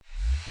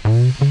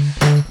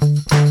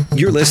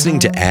You're listening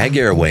to Ag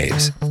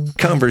Airwaves,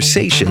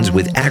 conversations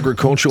with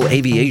agricultural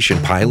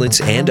aviation pilots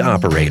and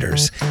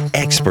operators,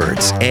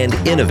 experts, and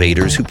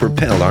innovators who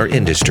propel our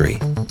industry.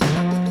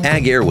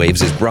 Ag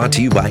Airwaves is brought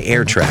to you by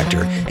Air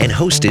Tractor and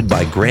hosted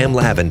by Graham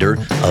Lavender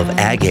of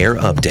Ag Air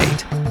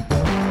Update.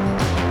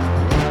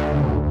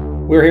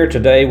 We're here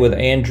today with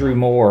Andrew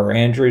Moore.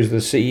 Andrew's the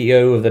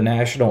CEO of the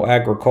National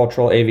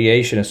Agricultural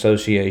Aviation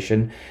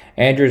Association.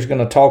 Andrew's going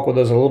to talk with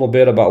us a little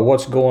bit about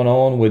what's going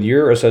on with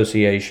your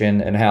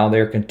association and how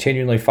they're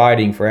continually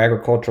fighting for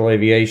agricultural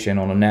aviation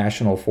on a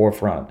national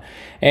forefront.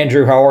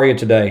 Andrew, how are you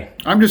today?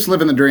 I'm just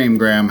living the dream,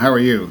 Graham. How are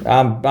you?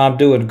 I'm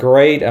doing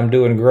great. I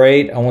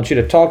want you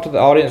to talk to the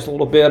audience a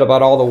little bit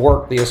about all the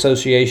work the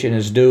association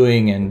is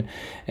doing and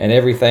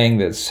everything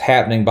that's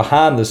happening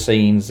behind the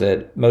scenes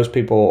that most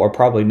people are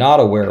probably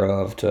not aware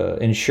of to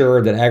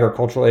ensure that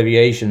agricultural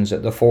aviation is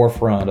at the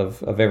forefront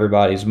of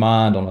everybody's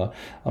mind on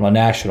a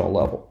national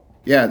level.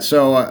 Yeah,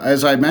 so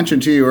as I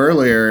mentioned to you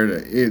earlier,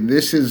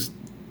 this is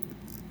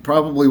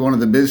probably one of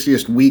the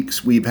busiest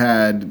weeks we've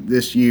had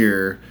this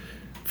year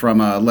from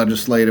a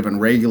legislative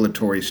and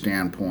regulatory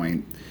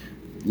standpoint.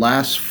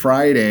 Last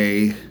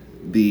Friday,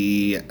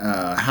 the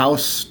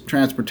House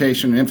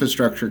Transportation and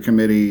Infrastructure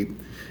Committee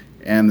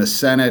and the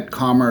Senate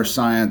Commerce,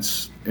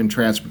 Science, and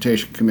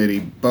Transportation Committee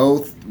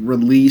both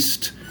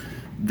released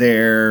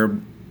their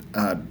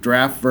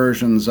draft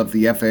versions of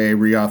the FAA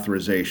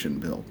reauthorization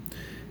bill.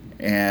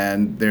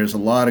 And there's a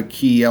lot of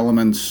key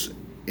elements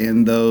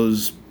in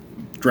those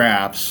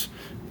drafts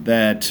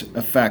that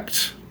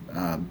affect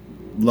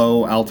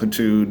low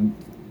altitude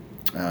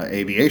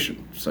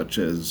aviation, such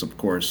as, of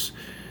course,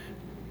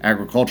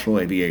 agricultural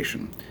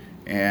aviation.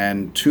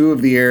 And two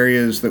of the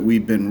areas that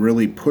we've been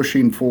really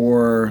pushing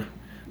for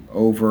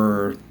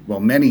over,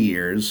 many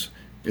years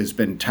has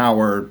been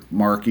tower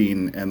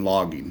marking and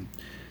logging.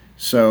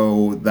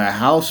 So the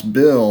House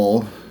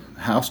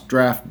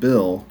draft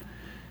bill,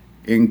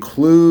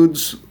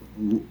 includes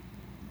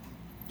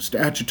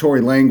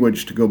statutory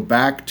language to go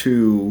back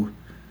to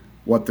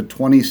what the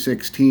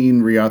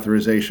 2016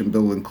 reauthorization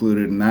bill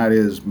included, and that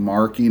is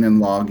marking and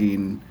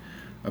logging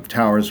of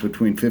towers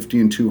between 50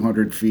 and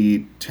 200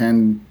 feet,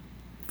 10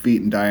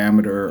 feet in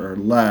diameter or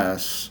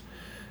less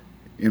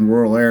in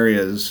rural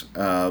areas,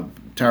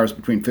 towers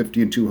between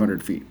 50 and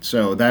 200 feet.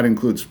 So that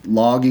includes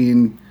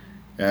logging,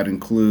 that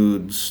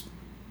includes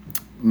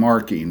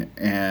marking,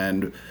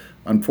 and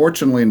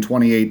unfortunately, in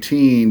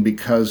 2018,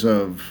 because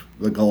of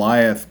the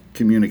Goliath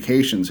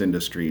communications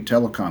industry,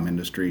 telecom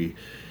industry,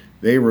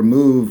 they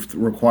removed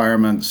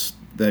requirements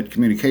that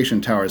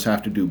communication towers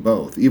have to do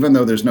both, even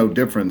though there's no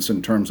difference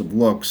in terms of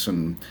looks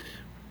and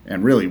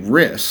really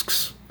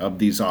risks of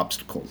these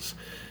obstacles.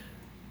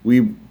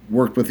 We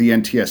worked with the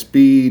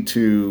NTSB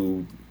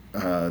to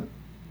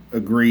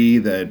agree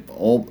that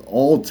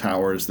all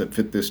towers that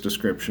fit this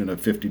description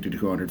of 50 to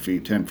 200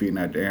 feet, 10 feet in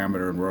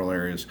diameter in rural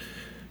areas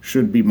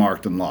should be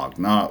marked and logged,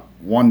 not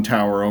one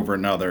tower over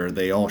another.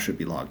 They all should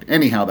be logged.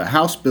 Anyhow, the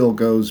House bill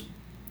goes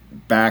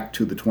back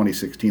to the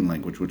 2016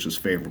 language, which is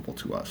favorable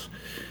to us.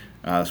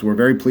 So we're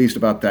very pleased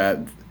about that.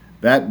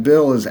 That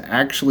bill is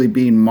actually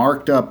being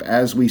marked up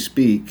as we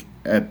speak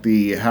at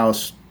the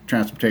House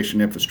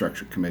Transportation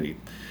Infrastructure Committee.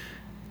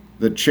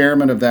 The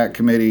chairman of that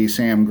committee,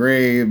 Sam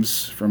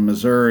Graves from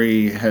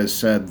Missouri, has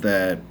said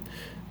that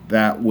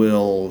the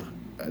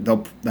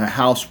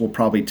House will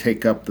probably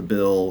take up the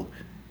bill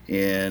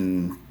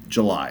in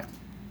July.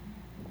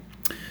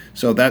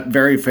 So that's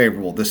very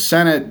favorable. The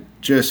Senate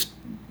just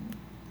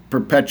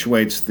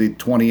perpetuates the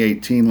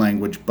 2018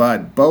 language,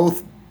 but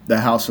both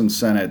the House and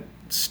Senate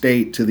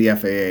state to the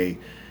FAA,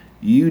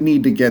 you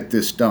need to get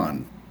this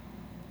done.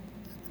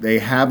 They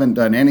haven't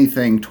done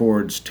anything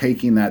towards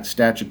taking that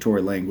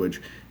statutory language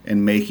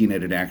and making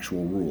it an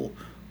actual rule.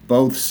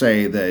 Both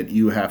say that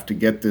you have to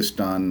get this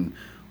done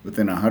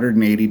within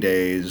 180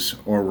 days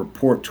or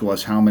report to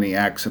us how many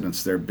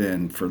accidents there have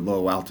been for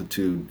low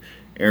altitude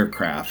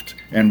aircraft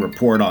and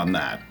report on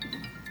that.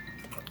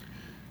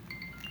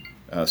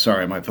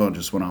 Sorry, my phone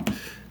just went off.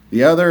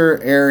 The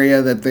other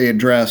area that they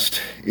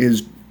addressed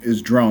is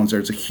drones.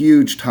 There's a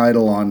huge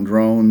title on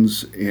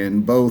drones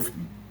in both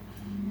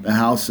the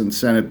House and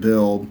Senate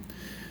bill.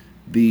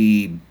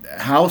 The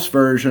House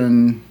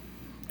version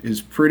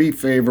is pretty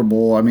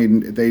favorable. I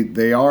mean,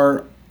 they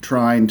are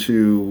trying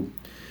to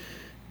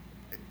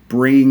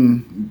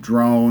bring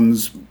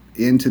drones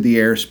into the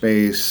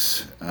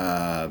airspace,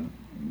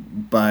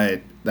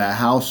 but the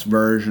House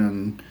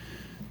version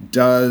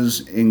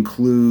does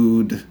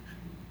include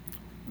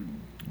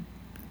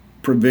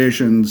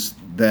provisions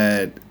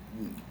that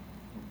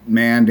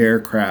manned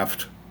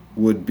aircraft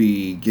would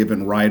be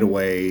given right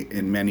away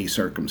in many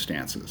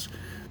circumstances.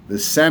 The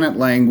Senate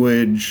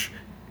language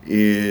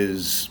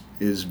is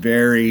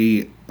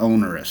very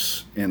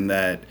onerous in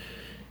that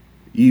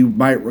you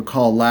might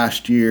recall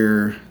last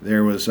year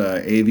there was an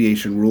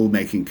aviation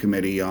rulemaking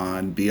committee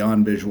on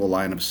beyond visual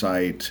line of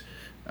sight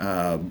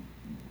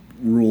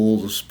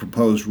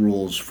proposed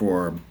rules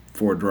for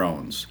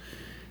drones.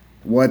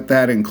 What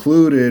that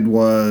included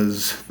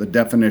was the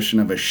definition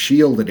of a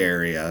shielded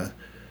area,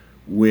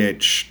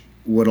 which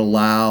would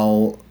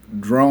allow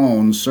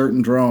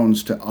certain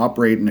drones, to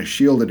operate in a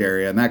shielded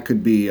area, and that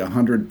could be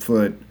 100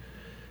 foot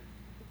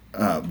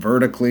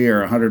vertically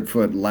or 100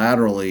 foot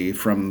laterally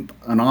from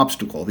an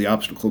obstacle. The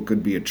obstacle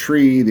could be a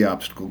tree, the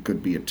obstacle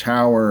could be a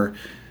tower,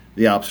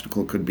 the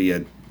obstacle could be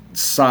a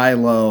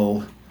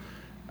silo,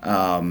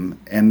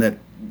 and that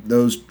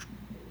those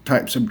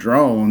types of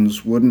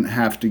drones wouldn't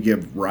have to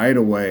give right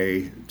of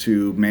way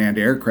to manned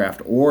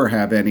aircraft or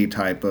have any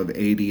type of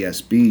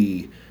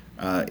ADSB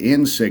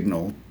in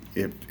signal,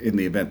 if in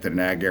the event that an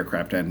ag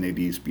aircraft had an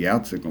ADSB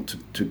out signal,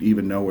 to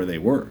even know where they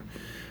were.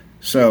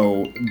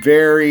 So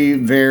very,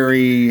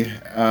 very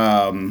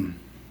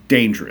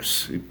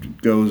dangerous.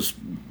 It goes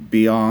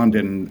beyond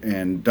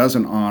and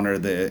doesn't honor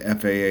the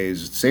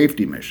FAA's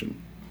safety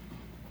mission.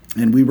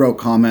 And we wrote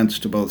comments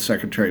to both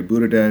Secretary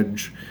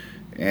Buttigieg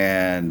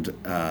and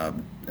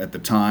at the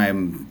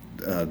time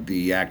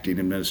the acting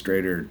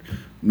administrator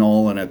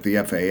Nolan at the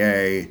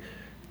FAA.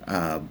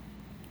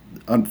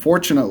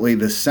 Unfortunately,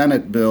 the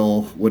Senate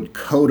bill would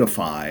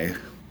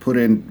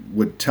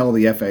would tell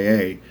the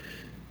FAA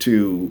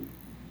to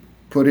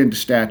put into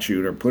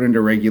statute or put into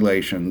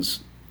regulations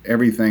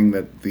everything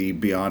that the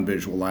Beyond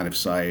Visual Line of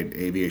Sight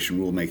Aviation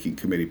Rulemaking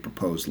Committee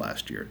proposed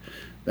last year.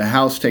 The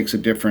House takes a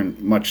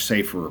different, much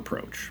safer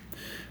approach,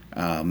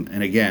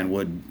 and again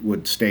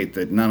would state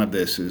that none of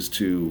this is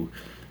to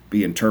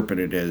be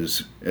interpreted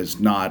as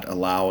not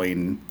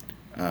allowing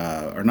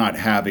or not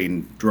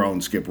having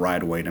drones give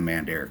right away to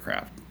manned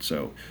aircraft.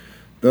 So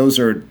those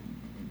are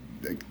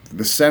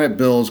the Senate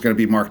bill is going to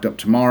be marked up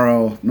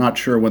tomorrow. Not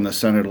sure when the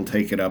Senate will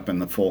take it up in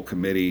the full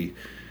committee.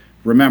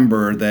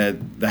 Remember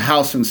that the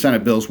House and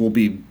Senate bills will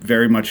be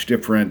very much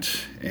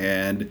different,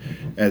 and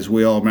as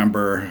we all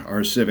remember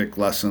our civic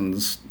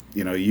lessons,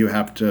 you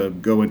have to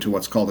go into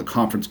what's called a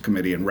conference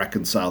committee and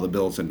reconcile the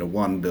bills into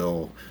one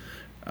bill.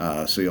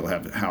 So you'll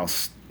have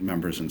House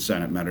members and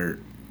Senate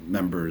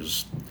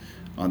members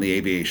on the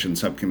aviation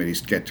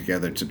subcommittees get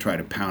together to try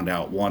to pound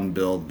out one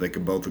bill that they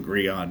can both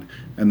agree on,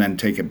 and then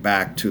take it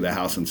back to the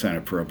House and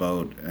Senate for a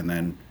vote, and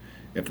then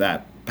if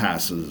that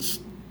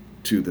passes,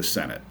 to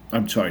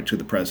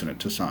the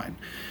president to sign.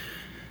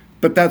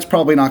 But that's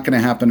probably not going to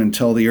happen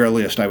until the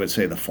earliest, I would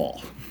say, the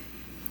fall.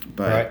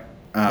 But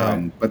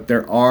Right.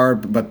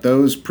 but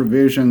those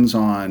provisions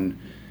on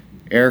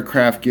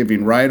drones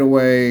giving right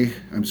away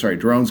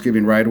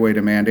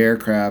to manned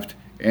aircraft,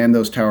 and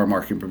those tower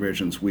marking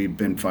provisions we've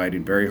been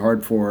fighting very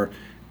hard for,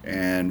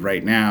 and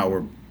right now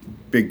we're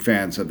big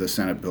fans of the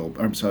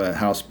that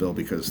House bill,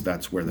 because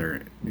that's where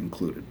they're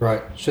included.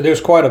 Right. So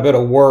there's quite a bit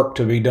of work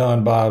to be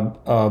done by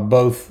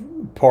both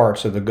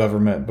parts of the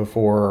government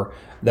before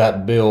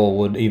that bill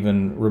would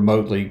even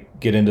remotely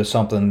get into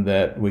something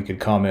that we could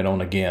comment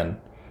on again.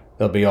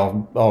 There'll be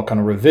all kind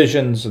of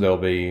revisions. There'll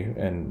be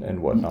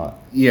and whatnot.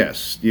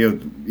 Yes,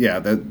 you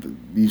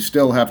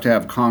still have to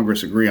have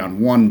Congress agree on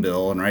one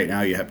bill, and right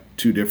now you have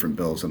two different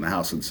bills in the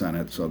House and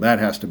Senate, so that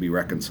has to be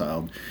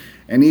reconciled.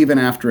 And even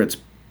after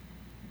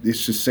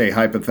let's just say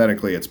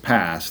hypothetically it's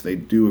passed, they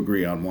do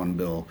agree on one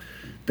bill,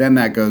 then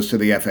that goes to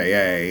the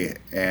FAA,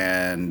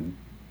 and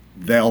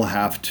they'll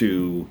have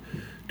to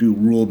do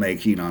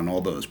rulemaking on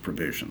all those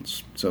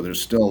provisions. So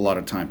there's still a lot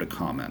of time to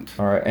comment.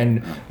 All right.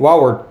 And while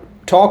we're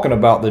talking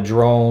about the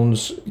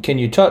drones, can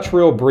you touch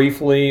real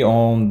briefly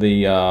on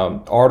the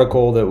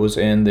article that was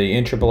in the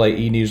NAAA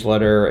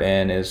e-newsletter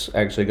and is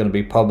actually going to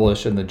be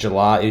published in the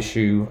July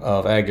issue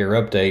of Ag Air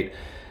Update,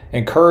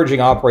 encouraging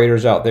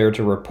operators out there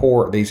to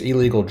report these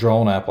illegal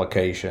drone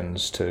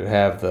applications, to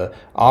have the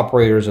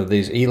operators of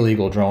these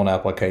illegal drone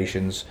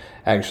applications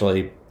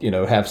actually,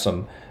 have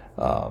some,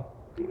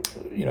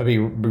 be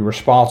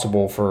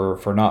responsible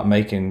for not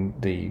making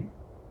the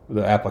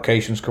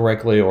applications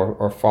correctly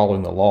or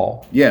following the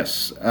law?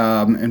 Yes.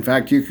 In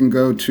fact, you can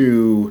go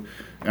to,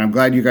 and I'm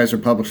glad you guys are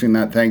publishing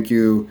that. Thank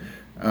you.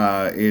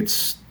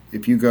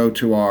 If you go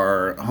to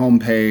our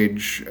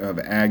homepage of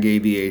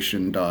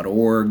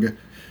agaviation.org,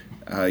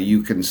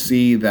 you can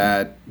see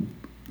that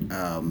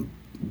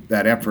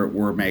effort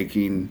we're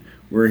making.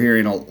 We're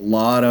hearing a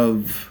lot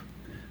of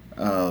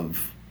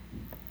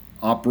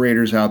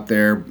operators out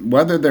there,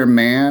 whether they're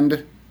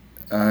manned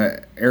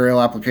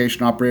aerial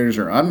application operators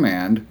or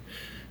unmanned,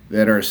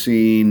 that have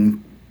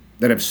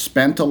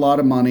spent a lot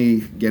of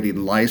money getting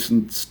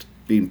licensed,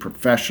 being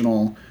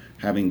professional,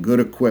 having good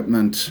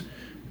equipment.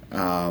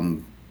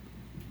 They're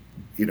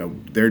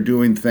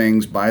doing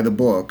things by the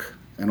book,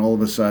 and all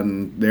of a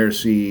sudden they're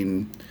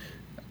seeing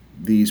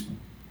these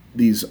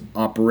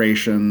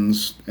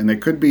operations, and they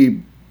could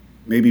be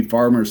maybe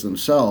farmers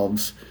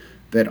themselves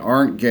that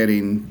aren't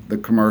getting the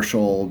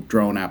commercial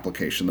drone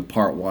application, the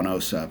Part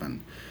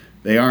 107.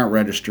 They aren't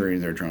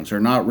registering their drones. They're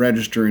not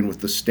registering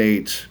with the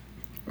state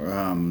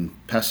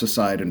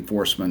pesticide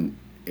enforcement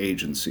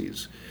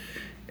agencies,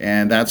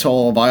 and that's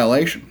all a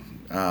violation.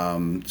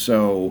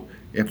 So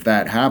if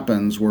that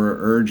happens, we're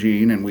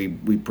urging, and we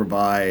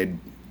provide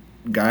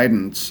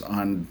guidance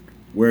on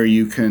where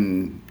you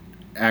can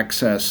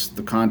access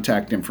the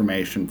contact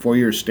information for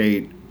your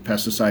state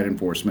pesticide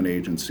enforcement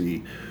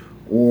agency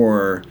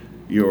or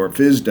your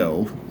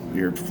FSDO,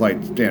 your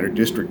flight standard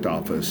district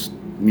office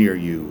near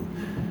you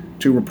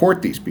to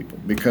report these people,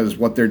 because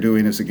what they're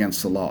doing is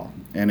against the law,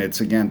 and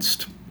it's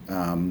against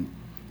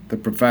the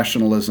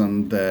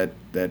professionalism that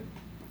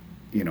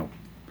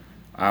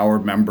our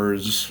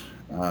members,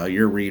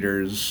 your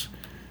readers,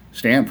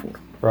 stand for.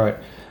 Right.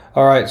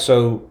 All right.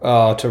 So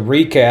to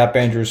recap,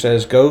 Andrew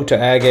says go to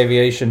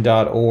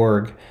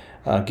agaviation.org,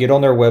 get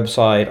on their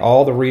website,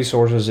 all the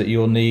resources that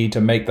you'll need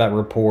to make that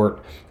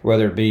report,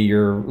 whether it be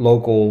your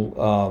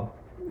local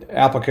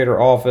applicator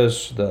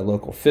office, the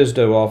local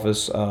FSDO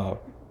office.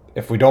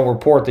 If we don't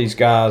report these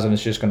guys, and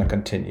it's just going to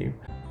continue.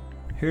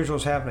 Here's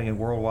what's happening in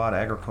worldwide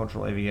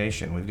agricultural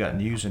aviation. We've got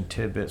news and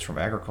tidbits from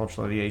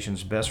agricultural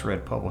aviation's best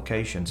read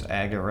publications,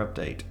 Ag Air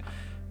Update.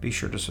 Be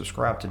sure to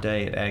subscribe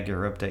today at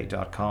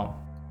agairupdate.com.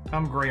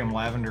 I'm Graham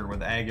Lavender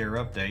with Ag Air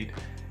Update,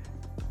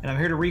 and I'm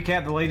here to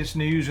recap the latest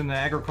news in the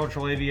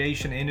agricultural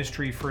aviation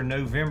industry for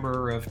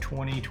November of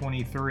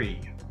 2023.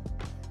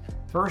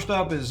 First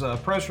up is a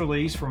press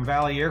release from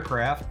Valley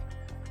Aircraft.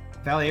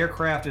 Valley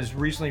Aircraft has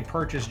recently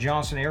purchased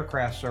Johnson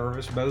Aircraft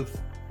Service. Both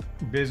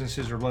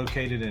businesses are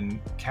located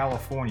in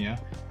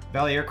California.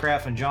 Valley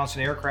Aircraft and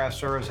Johnson Aircraft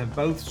Service have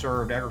both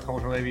served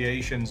agricultural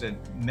aviations at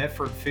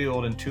Medford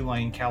Field in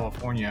Tulane,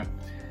 California.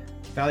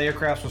 Valley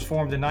Aircraft was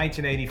formed in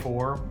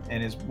 1984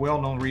 and is a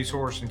well-known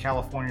resource in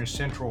California's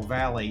Central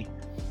Valley.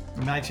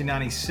 In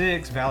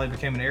 1996, Valley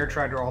became an air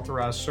tractor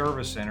authorized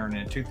service center, and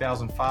in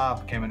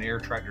 2005 became an air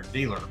tractor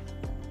dealer.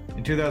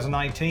 In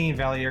 2019,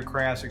 Valley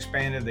Aircraft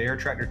expanded the air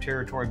tractor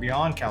territory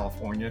beyond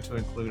California to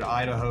include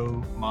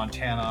Idaho,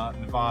 Montana,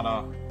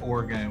 Nevada,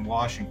 Oregon, and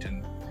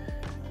Washington.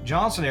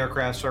 Johnson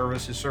Aircraft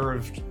Service has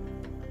served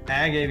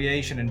ag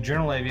aviation and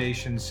general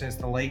aviation since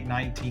the late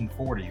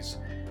 1940s.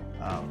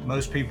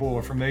 Most people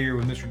are familiar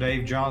with Mr.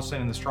 Dave Johnson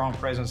and the strong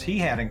presence he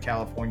had in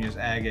California's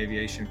ag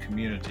aviation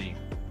community.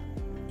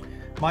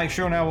 Mike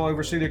Schonow will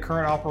oversee the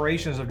current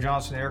operations of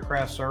Johnson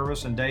Aircraft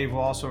Service, and Dave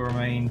will also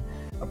remain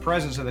a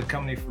presence of the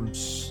company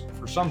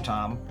for some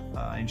time,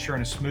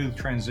 ensuring a smooth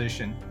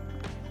transition.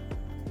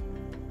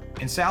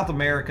 In South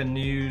American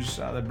news,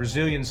 the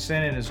Brazilian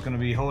Senate is going to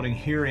be holding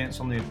hearings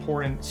on the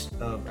importance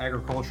of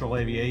agricultural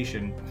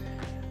aviation.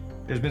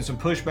 There's been some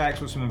pushbacks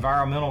with some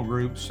environmental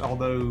groups.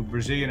 Although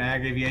Brazilian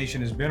ag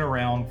aviation has been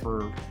around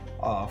for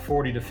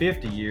 40 to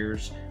 50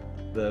 years,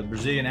 the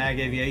Brazilian ag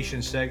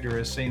aviation sector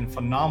has seen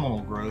phenomenal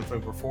growth,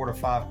 over 4 to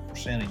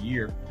 5% a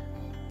year.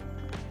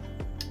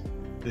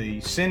 The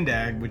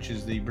SINDAG, which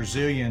is the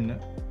Brazilian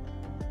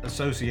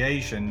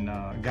association,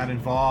 got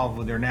involved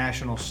with their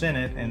national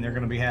senate, and they're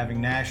going to be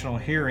having national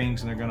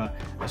hearings, and they're going to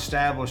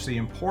establish the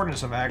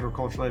importance of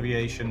agricultural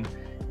aviation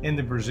in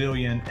the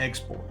Brazilian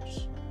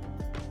exports.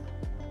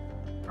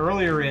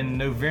 Earlier in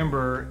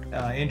November,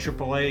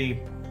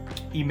 NAAA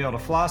emailed a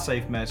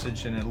fly-safe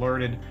message and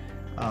alerted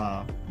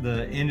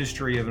the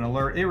industry of an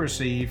alert it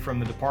received from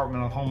the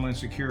Department of Homeland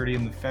Security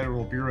and the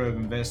Federal Bureau of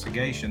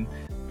Investigation.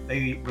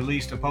 They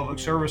released a public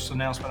service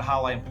announcement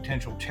highlighting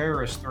potential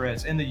terrorist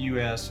threats in the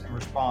U.S. in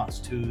response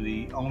to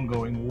the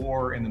ongoing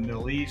war in the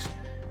Middle East.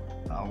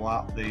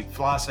 While the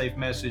fly-safe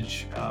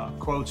message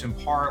quotes in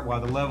part, while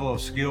the level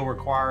of skill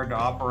required to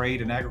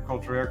operate an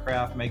agricultural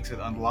aircraft makes it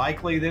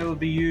unlikely that it would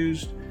be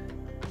used,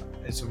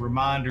 it's a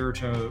reminder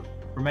to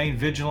remain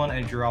vigilant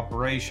at your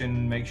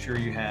operation. Make sure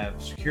you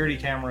have security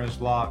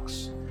cameras,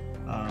 locks.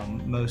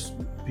 Most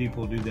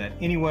people do that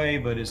anyway,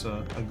 but it's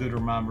a good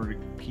reminder to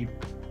keep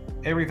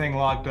everything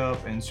locked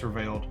up and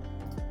surveilled.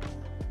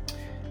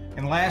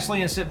 And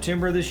lastly, in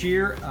September this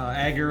year,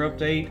 Ag Air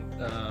Update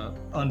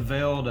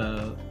unveiled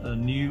a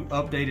new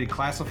updated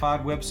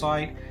classified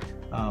website.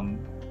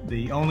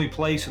 The only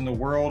place in the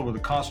world with a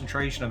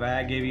concentration of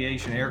ag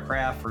aviation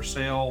aircraft for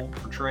sale,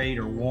 for trade,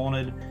 or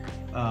wanted.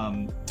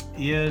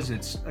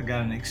 It's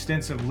got an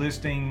extensive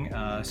listing.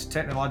 It's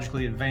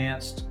technologically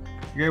advanced.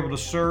 You're able to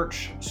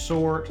search,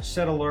 sort,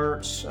 set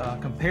alerts,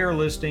 compare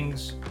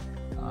listings.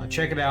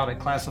 Check it out at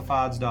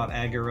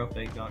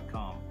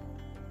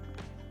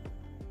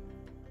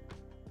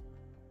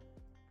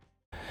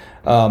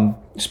classifieds.agairupdate.com.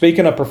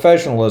 Speaking of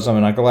professionalism,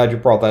 and I'm glad you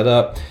brought that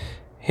up,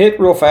 hit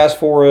real fast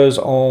for us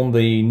on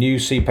the new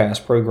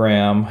CPAS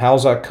program.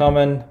 How's that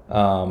coming?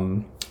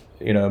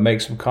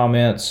 Make some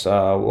comments.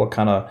 What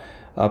kind of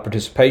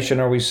participation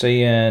are we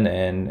seeing,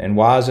 and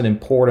why is it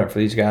important for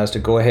these guys to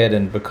go ahead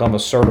and become a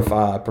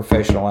certified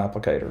professional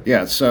applicator?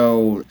 Yeah,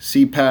 so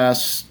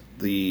CPAS,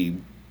 the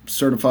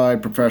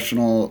Certified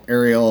Professional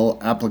Aerial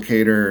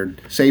Applicator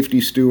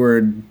Safety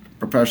Steward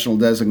professional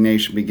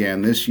designation,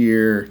 began this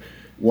year.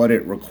 What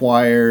it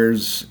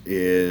requires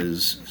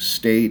is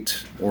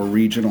state or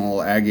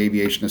regional Ag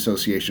Aviation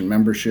Association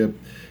membership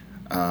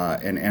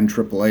and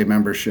NAAA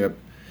membership,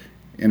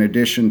 in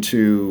addition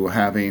to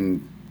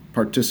having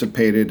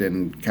participated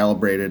and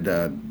calibrated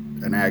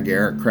an ag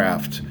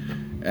aircraft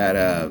at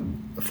a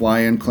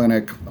fly-in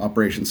clinic,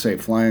 Operation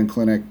Safe Fly-in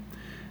Clinic,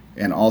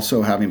 and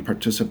also having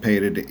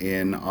participated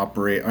in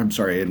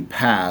the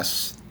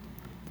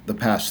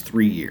past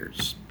 3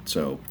 years.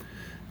 So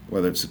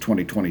whether it's the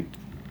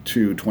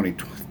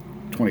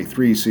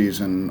 2022-2023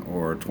 season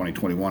or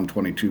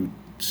 2021-22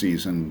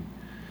 season,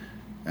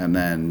 and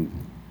then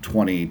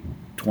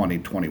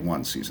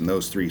 2021 season,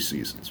 those 3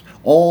 seasons.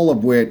 All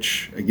of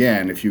which,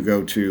 again, if you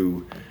go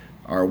to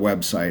our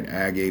website,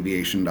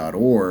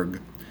 agaviation.org,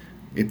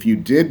 if you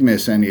did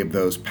miss any of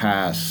those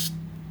past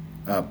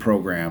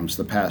programs,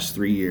 the past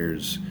 3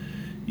 years,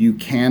 you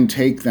can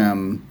take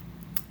them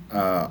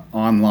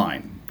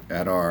online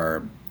at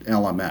our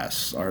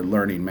LMS, our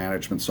learning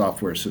management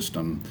software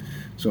system.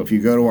 So if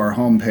you go to our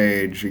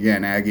homepage,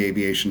 again,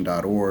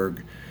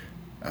 agaviation.org,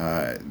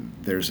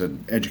 there's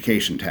an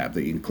education tab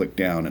that you can click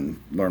down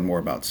and learn more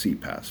about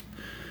CPAS.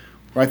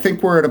 I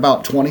think we're at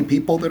about 20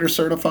 people that are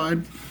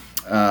certified.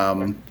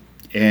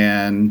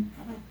 And,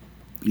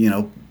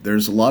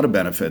 there's a lot of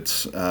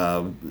benefits.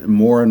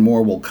 More and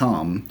more will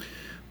come.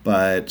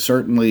 But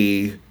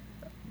certainly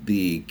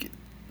the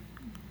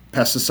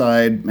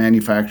pesticide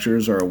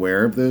manufacturers are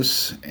aware of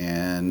this.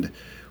 And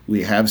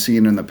we have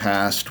seen in the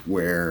past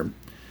where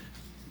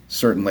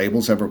certain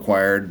labels have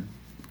required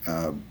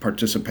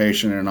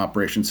participation in an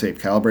Operation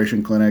Safe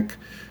Calibration Clinic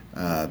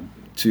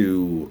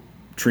to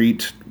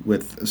treat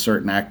with a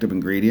certain active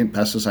ingredient,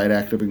 pesticide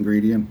active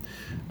ingredient,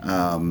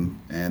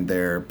 and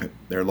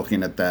they're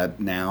looking at that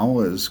now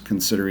as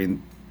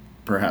considering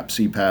perhaps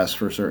CPAS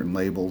for certain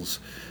labels.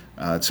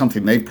 It's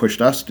something they've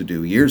pushed us to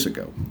do years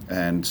ago,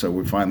 and so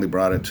we finally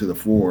brought it to the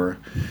fore.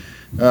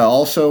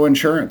 Also,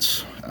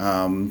 insurance.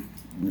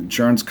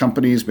 Insurance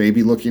companies may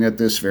be looking at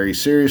this very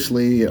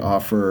seriously,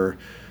 offer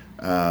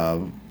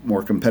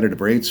more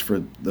competitive rates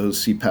for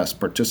those CPAS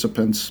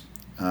participants.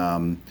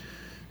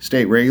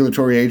 State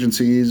regulatory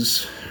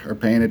agencies are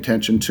paying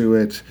attention to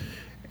it,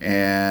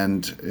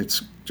 and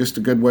it's just a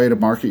good way to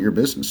market your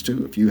business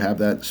too. If you have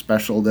that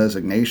special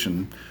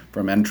designation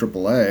from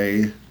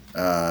NAAA,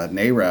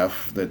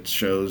 NAREF, that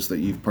shows that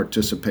you've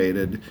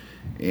participated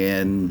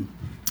in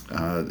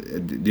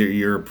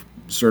your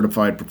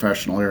certified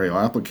professional aerial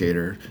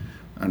applicator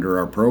under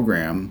our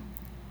program,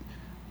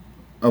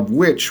 of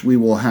which we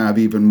will have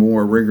even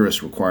more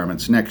rigorous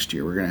requirements next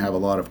year. We're going to have a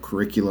lot of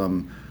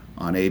curriculum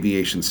on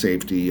aviation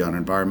safety, on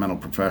environmental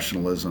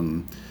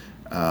professionalism,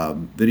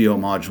 video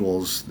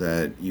modules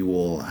that you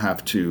will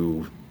have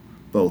to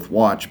both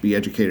watch, be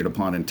educated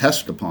upon, and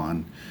test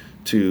upon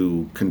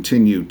to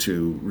continue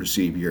to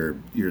receive your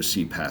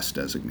CPAS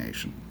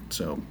designation.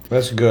 So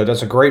that's good.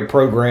 That's a great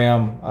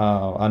program.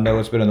 I know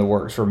it's been in the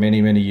works for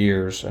many, many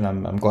years, and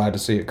I'm glad to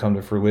see it come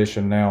to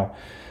fruition now.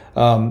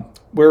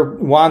 We're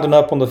winding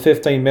up on the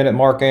 15-minute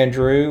mark,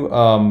 Andrew.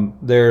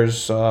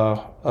 There's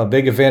a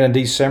big event in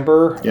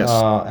December. Yes.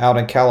 Out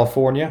in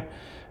California,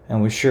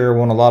 and we sure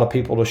want a lot of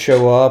people to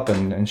show up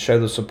and show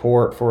the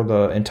support for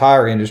the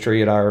entire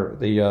industry at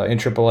the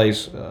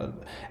NAAA's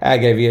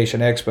Ag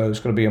Aviation Expo. It's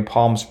going to be in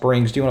Palm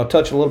Springs. Do you want to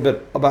touch a little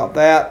bit about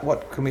that?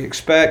 What can we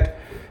expect?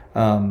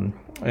 And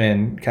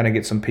kind of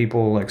get some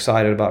people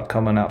excited about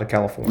coming out to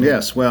California.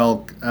 Yes,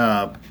 well,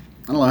 I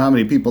don't know how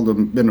many people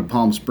have been to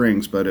Palm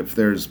Springs, but if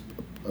there's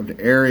an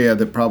area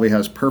that probably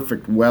has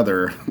perfect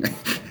weather,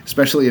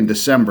 especially in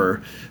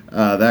December,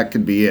 that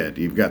could be it.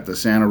 You've got the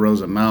Santa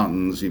Rosa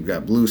Mountains, you've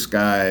got blue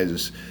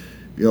skies,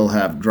 you'll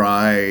have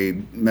dry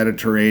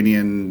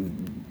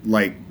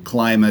Mediterranean-like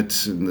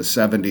climates in the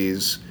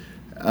 70s.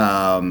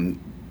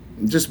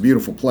 Just a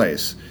beautiful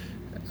place.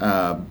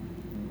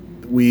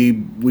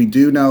 We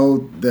do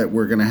know that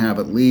we're going to have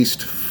at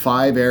least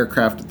 5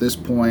 aircraft at this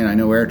point. I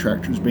know Air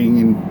Tractor's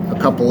bringing a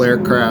couple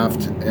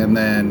aircraft, and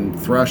then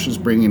Thrush is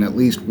bringing at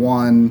least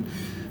 1.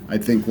 I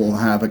think we'll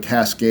have a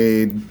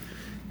Cascade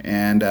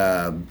and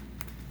a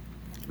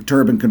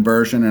turbine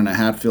conversion and a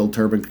Hatfield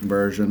turbine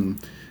conversion,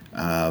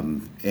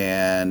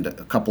 and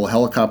a couple of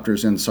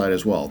helicopters inside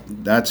as well.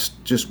 That's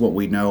just what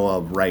we know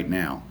of right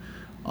now.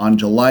 On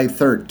July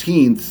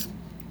 13th,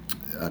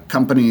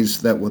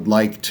 companies that would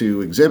like to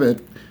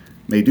exhibit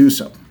may do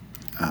so.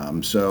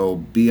 So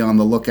be on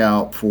the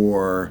lookout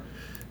for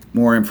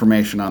more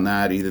information on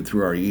that, either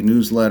through our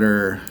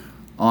e-newsletter,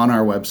 on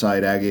our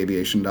website,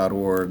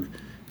 agaviation.org,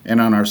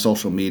 and on our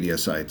social media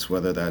sites,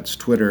 whether that's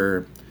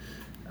Twitter,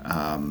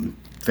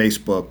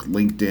 Facebook,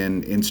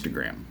 LinkedIn,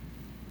 Instagram.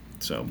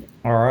 So.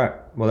 All right.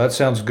 Well, that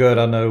sounds good.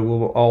 I know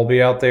we'll all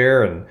be out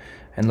there and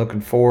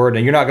looking forward.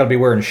 And you're not going to be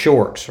wearing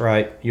shorts,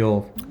 right?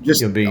 You'll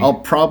be. I'll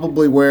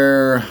probably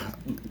wear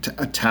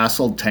a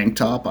tasseled tank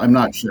top. I'm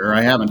not sure.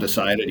 I haven't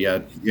decided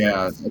yet.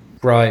 Yeah.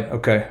 Right.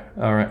 Okay.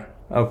 All right.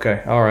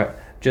 Okay. All right.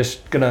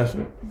 Just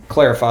gonna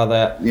clarify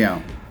that.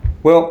 Yeah.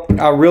 Well,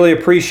 I really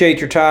appreciate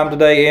your time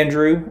today,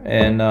 Andrew,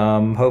 and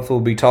hopefully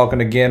we'll be talking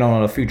again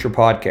on a future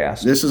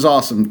podcast. This is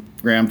awesome,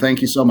 Graham.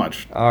 Thank you so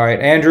much. All right.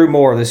 Andrew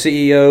Moore, the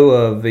CEO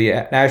of the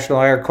National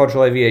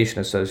Agricultural Aviation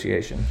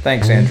Association.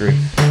 Thanks, Andrew.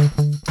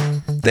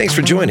 Thanks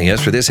for joining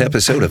us for this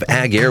episode of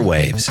Ag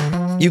Airwaves.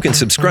 You can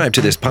subscribe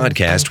to this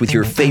podcast with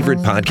your favorite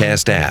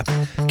podcast app.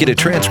 Get a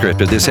transcript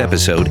of this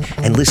episode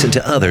and listen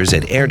to others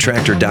at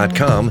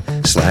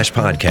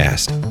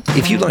airtractor.com/podcast.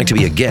 If you'd like to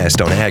be a guest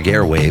on Ag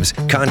Airwaves,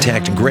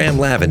 contact Graham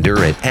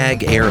Lavender at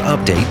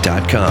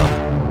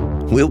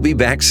agairupdate.com. We'll be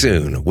back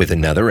soon with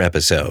another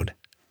episode.